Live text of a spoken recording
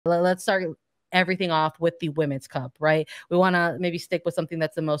Let's start everything off with the Women's Cup, right? We want to maybe stick with something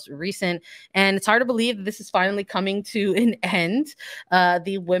that's the most recent. And it's hard to believe that this is finally coming to an end.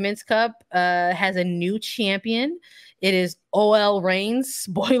 The Women's Cup has a new champion. It is OL Reigns.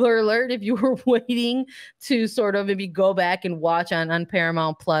 Spoiler alert, if you were waiting to sort of maybe go back and watch on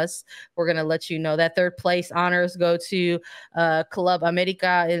Paramount Plus, we're going to let you know that third place honors go to Club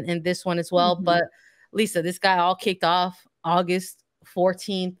America in this one as well. But Lisa, this guy all kicked off August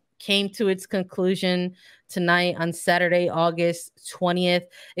 14th, came to its conclusion tonight on Saturday, August 20th.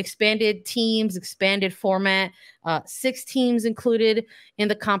 Expanded teams, expanded format, 6 teams included in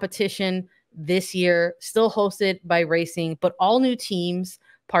the competition this year, still hosted by Racing, but all new teams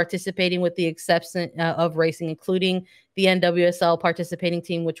participating with the exception of Racing, including the NWSL participating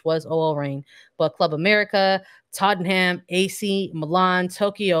team, which was OL Reign, but Club America, Tottenham, AC Milan,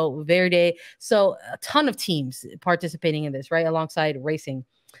 Tokyo Verde. So a ton of teams participating in this, right, alongside Racing.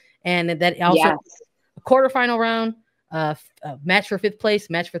 And that also a quarterfinal round, match for 5th place,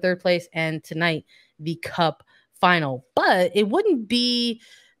 match for 3rd place, and tonight the Cup final. But it wouldn't be,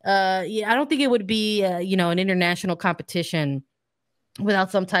 I don't think it would be, an international competition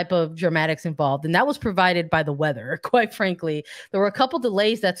without some type of dramatics involved. And that was provided by the weather, quite frankly. There were a couple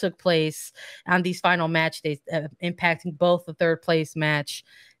delays that took place on these final match days, impacting both the 3rd place match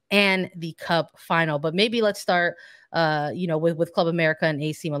and the Cup final. But maybe let's start with Club America and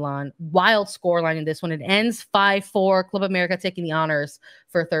AC Milan. Wild scoreline in this one. It ends 5-4. Club America taking the honors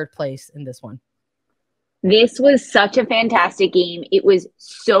for 3rd place in this one. This was such a fantastic game. It was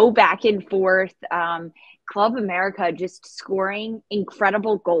so back and forth. Club America just scoring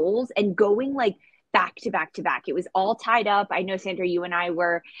incredible goals and going like back to back to back. It was all tied up. I know, Sandra, you and I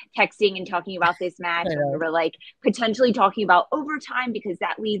were texting and talking about this match. And we were like potentially talking about overtime because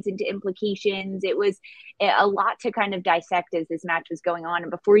that leads into implications. It was a lot to kind of dissect as this match was going on.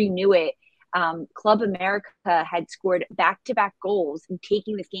 And before you knew it, Club America had scored back-to-back goals and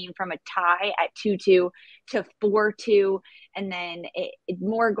taking this game from a tie at 2-2 to 4-2, and then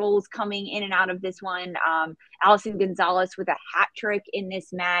more goals coming in and out of this one. Alison Gonzalez with a hat trick in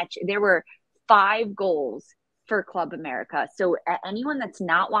this match. There were 5 goals for Club America. So anyone that's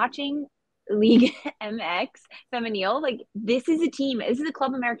not watching Liga MX Femenil, like this is a team. This is a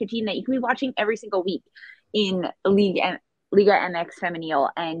Club America team that you can be watching every single week in Liga MX Femenil.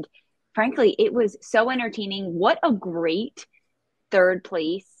 And frankly, it was so entertaining. What a great 3rd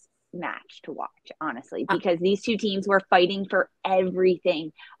place match to watch, honestly, because these two teams were fighting for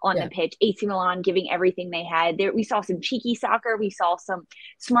everything on the pitch. AC Milan giving everything they had. There, we saw some cheeky soccer. We saw some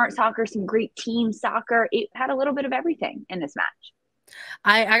smart soccer, some great team soccer. It had a little bit of everything in this match.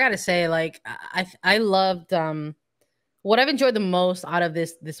 I gotta say, like, I loved what I've enjoyed the most out of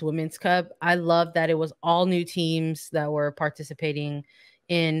this Women's Cup. I love that it was all new teams that were participating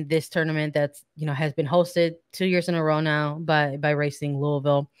in this tournament that's, has been hosted 2 years in a row now by Racing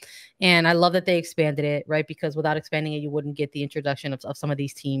Louisville. And I love that they expanded it, right? Because without expanding it, you wouldn't get the introduction of some of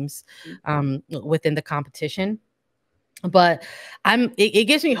these teams within the competition. But it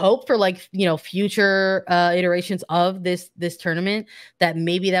gives me hope for future iterations of this tournament, that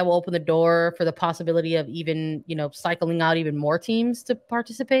maybe that will open the door for the possibility of even, cycling out even more teams to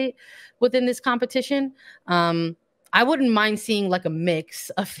participate within this competition. I wouldn't mind seeing like a mix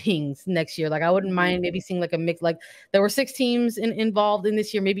of things next year. Like I wouldn't mind maybe seeing like a mix. Like there were 6 teams involved in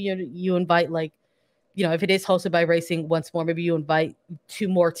this year. Maybe you invite if it is hosted by Racing once more, maybe you invite 2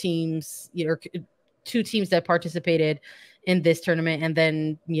 more teams, or 2 teams that participated in this tournament, and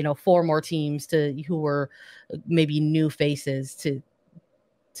then 4 more teams who were maybe new faces to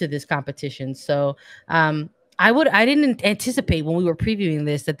this competition. So I didn't anticipate when we were previewing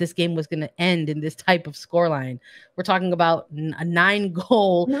this that this game was going to end in this type of scoreline. We're talking about a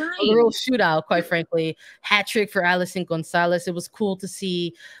 9-goal real shootout, quite frankly. Hat trick for Alison Gonzalez. It was cool to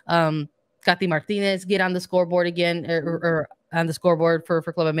see Katy Martinez get on the scoreboard again, or on the scoreboard for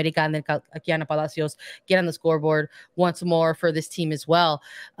Club America, and then Kiana Palacios get on the scoreboard once more for this team as well.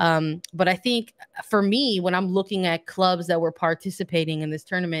 But I think for me, when I'm looking at clubs that were participating in this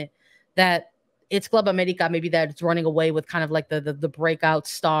tournament, that it's Club America maybe that's running away with kind of like the breakout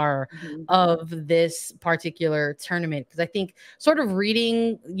star of this particular tournament. Because I think sort of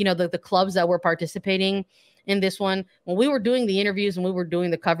reading, the clubs that were participating in this one, when we were doing the interviews and we were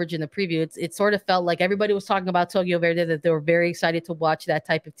doing the coverage in the preview, it sort of felt like everybody was talking about Tokyo Verde, that they were very excited to watch that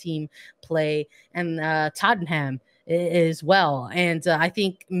type of team play, and Tottenham as well. And I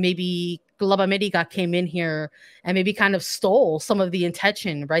think maybe Club America came in here and maybe kind of stole some of the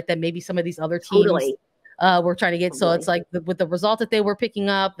intention, right? That maybe some of these other teams were trying to get. So it's like with the result that they were picking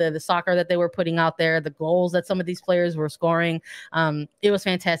up, the soccer that they were putting out there, the goals that some of these players were scoring, it was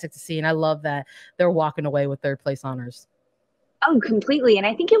fantastic to see. And I love that they're walking away with third place honors. Oh, completely. And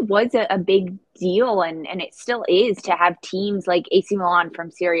I think it was a big deal, and it still is, to have teams like AC Milan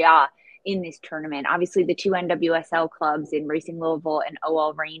from Serie A in this tournament. Obviously, the two NWSL clubs in Racing Louisville and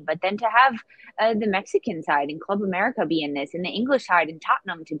OL Reign, but then to have the Mexican side and Club America be in this, and the English side and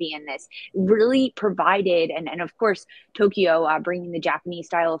Tottenham to be in this, really provided, and of course, Tokyo bringing the Japanese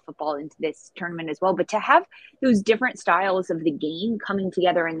style of football into this tournament as well. But to have those different styles of the game coming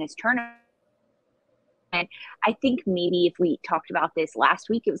together in this tournament, and I think maybe if we talked about this last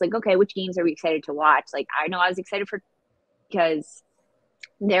week, it was like, okay, which games are we excited to watch? Like, I know I was excited for, because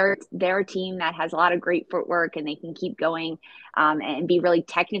they're a team that has a lot of great footwork and they can keep going and be really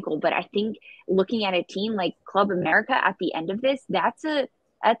technical. But I think looking at a team like Club America at the end of this, that's a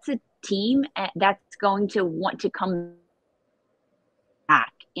team that's going to want to come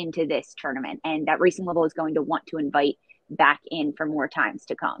back into this tournament, and that Racing Level is going to want to invite back in for more times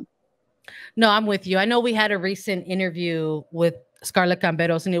to come. No, I'm with you. I know we had a recent interview with Scarlett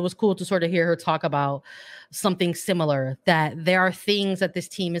Camberos, and it was cool to sort of hear her talk about something similar, that there are things that this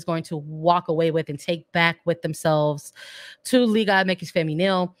team is going to walk away with and take back with themselves to Liga MX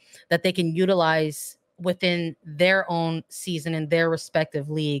Femenil that they can utilize within their own season in their respective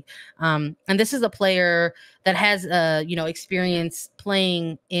league. And this is a player that has experience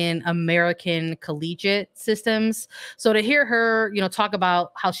playing in American collegiate systems. So to hear her, talk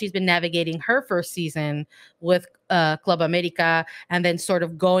about how she's been navigating her first season with Club America, and then sort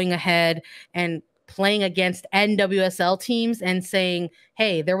of going ahead and playing against NWSL teams and saying,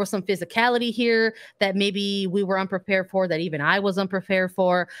 hey, there was some physicality here that maybe we were unprepared for, that even I was unprepared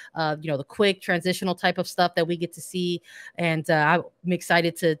for, the quick transitional type of stuff that we get to see. And I'm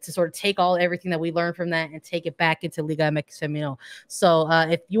excited to sort of take everything that we learned from that and take it back into Liga MX Femenil. So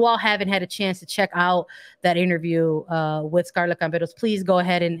if you all haven't had a chance to check out that interview with Scarlett Camberos, please go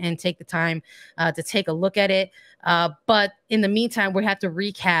ahead and take the time to take a look at it. But in the meantime, we have to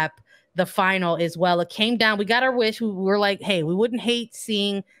recap the final as well. It came down. We got our wish. We were like, hey, we wouldn't hate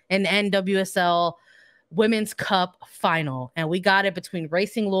seeing an NWSL Women's Cup final. And we got it between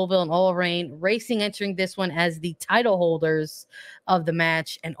Racing Louisville and OL Reign. Racing entering this one as the title holders of the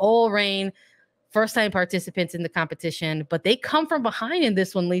match, and OL Reign, first-time participants in the competition. But they come from behind in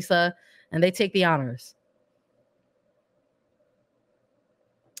this one, Lisa, and they take the honors.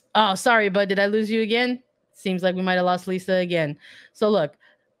 Oh, sorry, bud. Did I lose you again? Seems like we might have lost Lisa again. So look,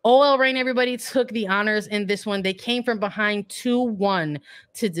 OL Reign, everybody, took the honors in this one. They came from behind 2-1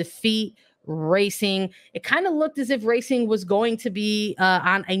 to defeat Racing. It kind of looked as if Racing was going to be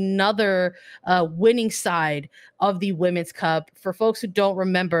on another winning side of the Women's Cup. For folks who don't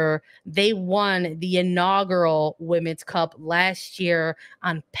remember, they won the inaugural Women's Cup last year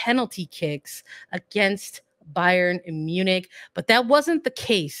on penalty kicks against Bayern Munich, but that wasn't the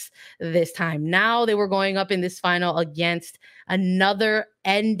case this time. Now they were going up in this final against another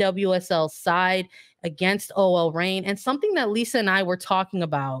NWSL side, against OL Reign, and something that Lisa and I were talking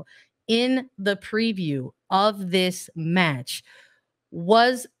about in the preview of this match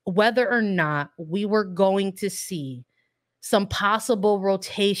was whether or not we were going to see some possible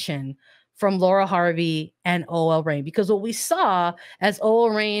rotation from Laura Harvey and OL Reign, because what we saw as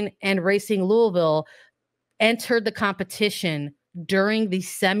OL Reign and Racing Louisville entered the competition during the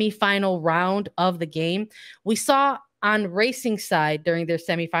semifinal round of the game, we saw on Racing side during their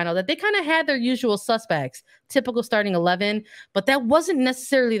semifinal that they kind of had their usual suspects, typical starting 11, but that wasn't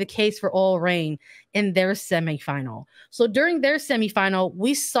necessarily the case for OL Reign in their semifinal. So during their semifinal,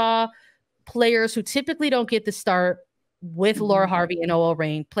 we saw players who typically don't get the start with Laura Harvey and OL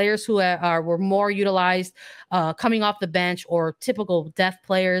Reign, players who were more utilized coming off the bench, or typical depth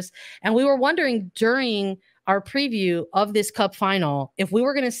players. And we were wondering during our preview of this cup final if we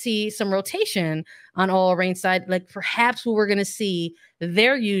were going to see some rotation on OL Reign side, like perhaps we were going to see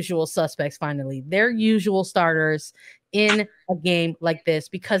their usual suspects finally, their usual starters in a game like this,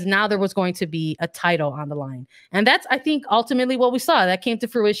 because now there was going to be a title on the line. And that's, I think, ultimately what we saw. That came to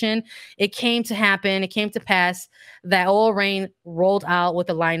fruition. It came to happen. It came to pass that OL Reign rolled out with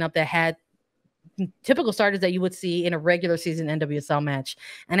a lineup that had typical starters that you would see in a regular season NWSL match.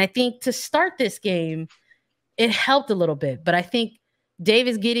 And I think to start this game, it helped a little bit. But I think Dave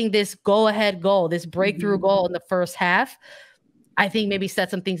is getting this go-ahead goal, this breakthrough goal in the first half, I think maybe set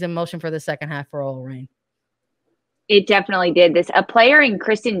some things in motion for the second half for OL Reign. It definitely did. A player in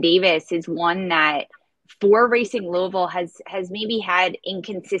Kristen Davis is one that for Racing Louisville has maybe had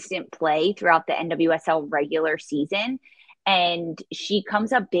inconsistent play throughout the NWSL regular season. And she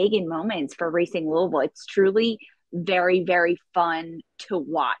comes up big in moments for Racing Louisville. It's truly very, very fun to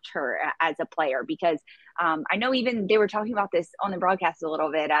watch her as a player because I know even they were talking about this on the broadcast a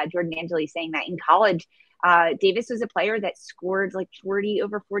little bit. Jordan Angeli saying that in college, Davis was a player that scored like 40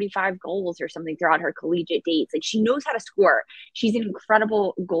 over 45 goals or something throughout her collegiate days. Like she knows how to score. She's an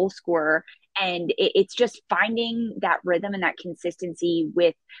incredible goal scorer. And it's just finding that rhythm and that consistency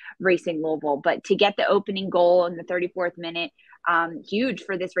with Racing Louisville. But to get the opening goal in the 34th minute, huge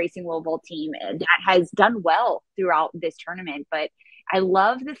for this Racing Louisville team that has done well throughout this tournament. But I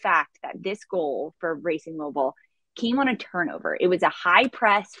love the fact that this goal for Racing Louisville came on a turnover. It was a high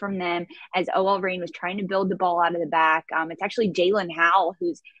press from them as OL Reign was trying to build the ball out of the back. It's actually Jalen Howell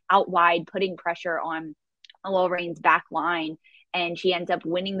who's out wide putting pressure on OL Reign's back line. And she ends up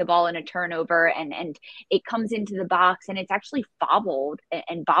winning the ball in a turnover, and it comes into the box, and it's actually bobbled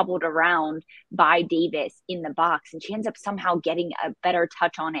around by Davis in the box, and she ends up somehow getting a better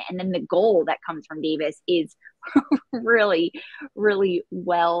touch on it. And then the goal that comes from Davis is really, really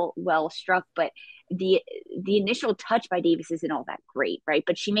well struck. But the initial touch by Davis isn't all that great, right?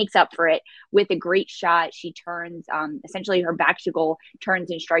 But she makes up for it with a great shot. She turns essentially her back to goal, turns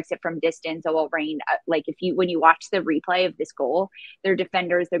and strikes it from distance. OL Reign, like when you watch the replay of this goal, their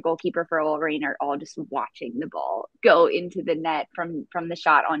defenders, their goalkeeper for OL Reign are all just watching the ball go into the net from the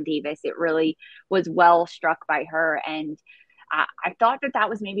shot on Davis. It really was well struck by her, and I thought that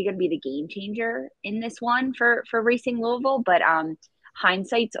was maybe going to be the game changer in this one for Racing Louisville, but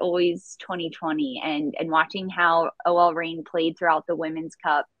hindsight's always 2020, and watching how OL Reign played throughout the Women's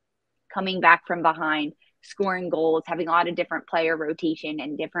Cup, coming back from behind, scoring goals, having a lot of different player rotation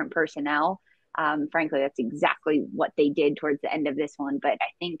and different personnel. Frankly, that's exactly what they did towards the end of this one. But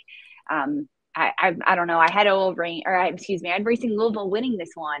I think I don't know. I had OL Reign, or excuse me, I had Racing Louisville winning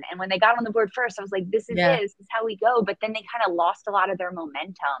this one. And when they got on the board first, I was like, this is how we go. But then they kind of lost a lot of their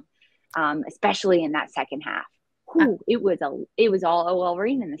momentum, especially in that second half. It was all OL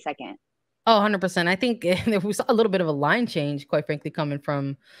Reign in the second. Oh, 100%. I think we saw a little bit of a line change, quite frankly, coming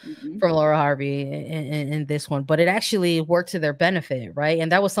from Laura Harvey in this one, but it actually worked to their benefit, right?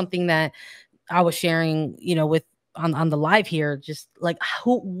 And that was something that I was sharing, with on the live here, just like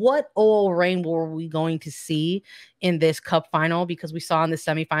what OL Reign were we going to see in this cup final, because we saw in the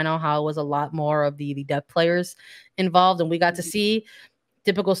semifinal how it was a lot more of the depth players involved, and we got to see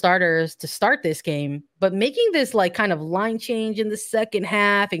typical starters to start this game, but making this like kind of line change in the second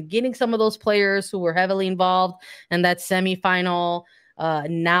half and getting some of those players who were heavily involved in that semifinal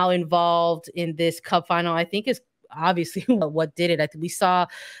now involved in this cup final, I think is obviously what did it. I think we saw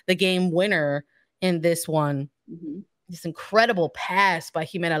the game winner in this one. This incredible pass by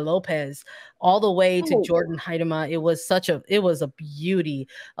Jimena Lopez all the way to Jordan Huitema. It was a beauty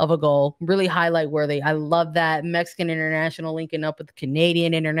of a goal. Really highlight worthy. I love that Mexican international linking up with the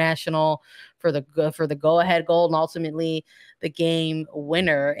Canadian international for the go-ahead goal, and ultimately the game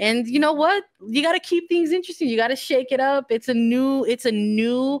winner. And you know what? You got to keep things interesting. You got to shake it up. It's a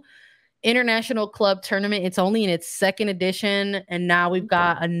new international club tournament. It's only in its second edition, and now we've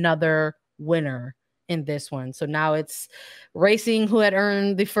got another winner in this one. So now it's Racing, who had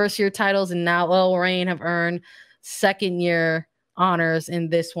earned the first year titles, and now OL Reign have earned second year honors in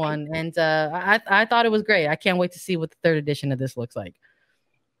this one. And I thought it was great. I can't wait to see what the third edition of this looks like.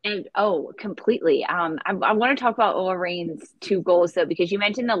 And completely. I want to talk about OL Reign's two goals though, because you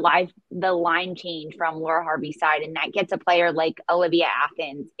mentioned the line change from Laura Harvey's side, and that gets a player like Olivia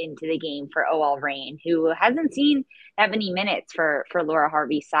Athens into the game for OL Reign, who hasn't seen that many minutes for Laura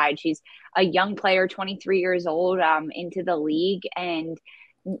Harvey's side. She's a young player, 23 years old, into the league, and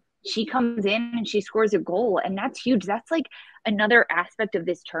she comes in and she scores a goal, and that's huge. That's like another aspect of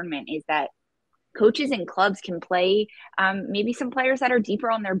this tournament, is that coaches and clubs can play maybe some players that are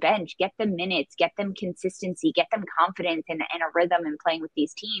deeper on their bench, get them minutes, get them consistency, get them confidence and a rhythm in playing with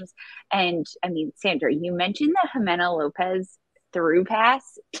these teams. And I mean, Sandra, you mentioned the Jimena Lopez through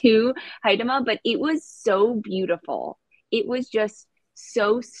pass to Huitema, but it was so beautiful. It was just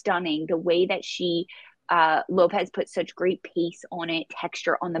so stunning the way that Lopez put such great pace on it,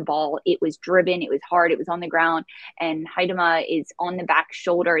 texture on the ball. It was driven, it was hard, it was on the ground, and Huitema is on the back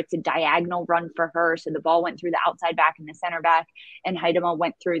shoulder. It's a diagonal run for her, so the ball went through the outside back and the center back, and Huitema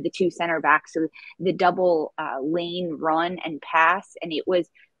went through the two center backs, so the double lane run and pass, and it was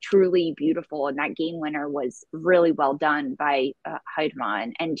truly beautiful. And that game winner was really well done by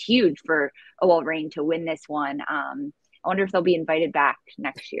Huitema, and huge for OL Reign to win this one. I wonder if they'll be invited back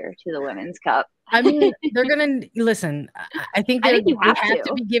next year to the Women's Cup. I mean, they're going to listen. I think I think you they have have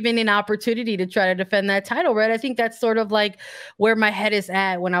to be given an opportunity to try to defend that title, right? I think that's sort of like where my head is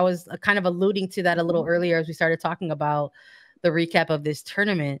at when I was kind of alluding to that a little earlier as we started talking about the recap of this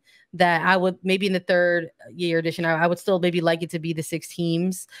tournament, that I would maybe in the third year edition, I would still maybe like it to be the 6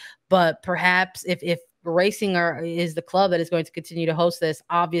 teams, but perhaps if Racing is the club that is going to continue to host this,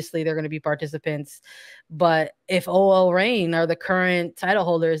 obviously they're going to be participants. But if OL Reign are the current title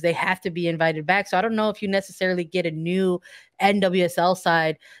holders, they have to be invited back. So I don't know if you necessarily get a new NWSL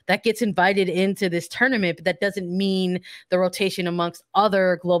side that gets invited into this tournament, but that doesn't mean the rotation amongst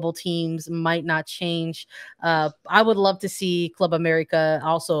other global teams might not change. I would love to see Club America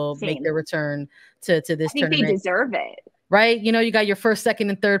also make their return to this tournament. They deserve it. Right? You know, you got your first, second,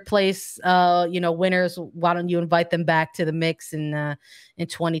 and third place, winners. Why don't you invite them back to the mix in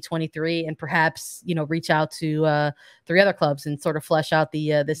 2023 and perhaps, reach out to 3 other clubs and sort of flesh out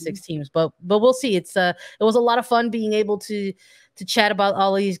the 6 teams. But we'll see. It was a lot of fun being able to chat about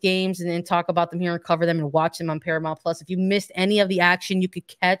all of these games and talk about them here and cover them and watch them on Paramount Plus. If you missed any of the action, you could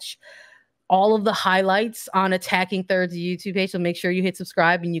catch all of the highlights on Attacking Third's YouTube page. So make sure you hit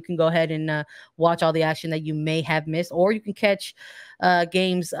subscribe and you can go ahead and watch all the action that you may have missed, or you can catch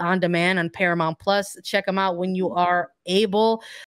games on demand on Paramount Plus. Check them out when you are able.